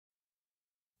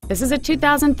This is a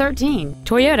 2013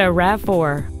 Toyota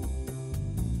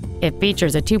RAV4. It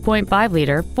features a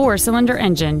 2.5-liter four-cylinder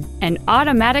engine, an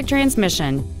automatic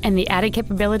transmission, and the added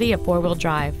capability of four-wheel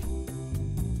drive.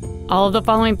 All of the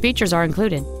following features are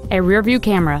included: a rear-view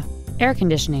camera, air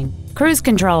conditioning, cruise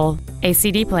control, a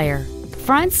CD player,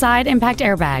 front side impact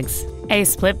airbags, a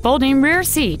split folding rear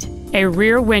seat, a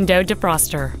rear window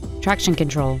defroster, traction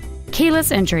control,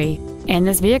 keyless entry, and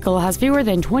this vehicle has fewer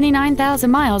than 29,000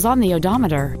 miles on the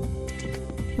odometer.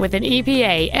 With an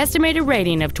EPA estimated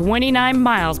rating of 29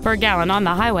 miles per gallon on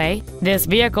the highway, this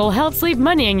vehicle helps leave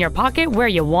money in your pocket where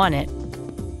you want it.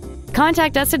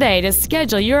 Contact us today to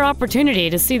schedule your opportunity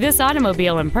to see this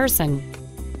automobile in person.